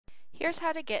Here's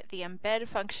how to get the embed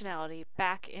functionality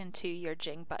back into your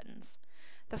Jing buttons.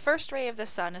 The first ray of the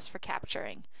sun is for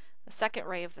capturing, the second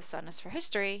ray of the sun is for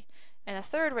history, and the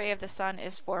third ray of the sun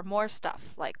is for more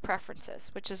stuff, like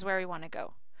preferences, which is where we want to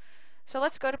go. So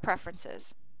let's go to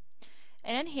preferences.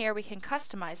 And in here we can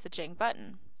customize the Jing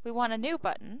button. We want a new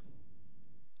button,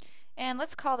 and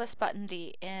let's call this button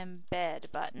the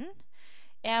EMBED button.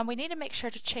 And we need to make sure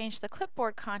to change the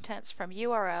clipboard contents from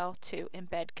URL to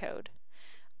embed code.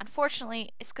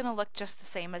 Unfortunately, it's going to look just the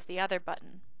same as the other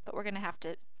button, but we're going to have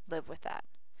to live with that.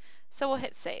 So we'll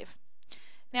hit save.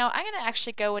 Now I'm going to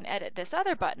actually go and edit this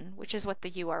other button, which is what the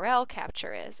URL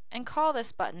capture is, and call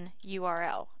this button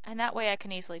URL, and that way I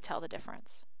can easily tell the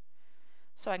difference.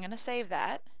 So I'm going to save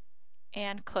that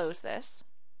and close this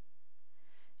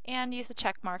and use the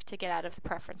check mark to get out of the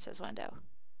preferences window.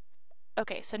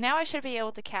 Okay, so now I should be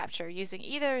able to capture using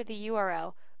either the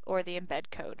URL or the embed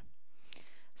code.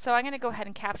 So I'm going to go ahead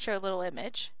and capture a little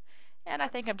image, and I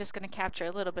think I'm just going to capture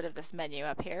a little bit of this menu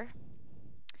up here.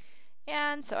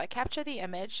 And so I capture the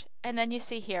image, and then you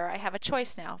see here I have a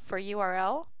choice now for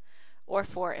URL or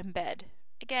for embed.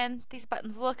 Again, these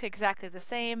buttons look exactly the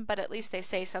same, but at least they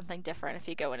say something different if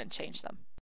you go in and change them.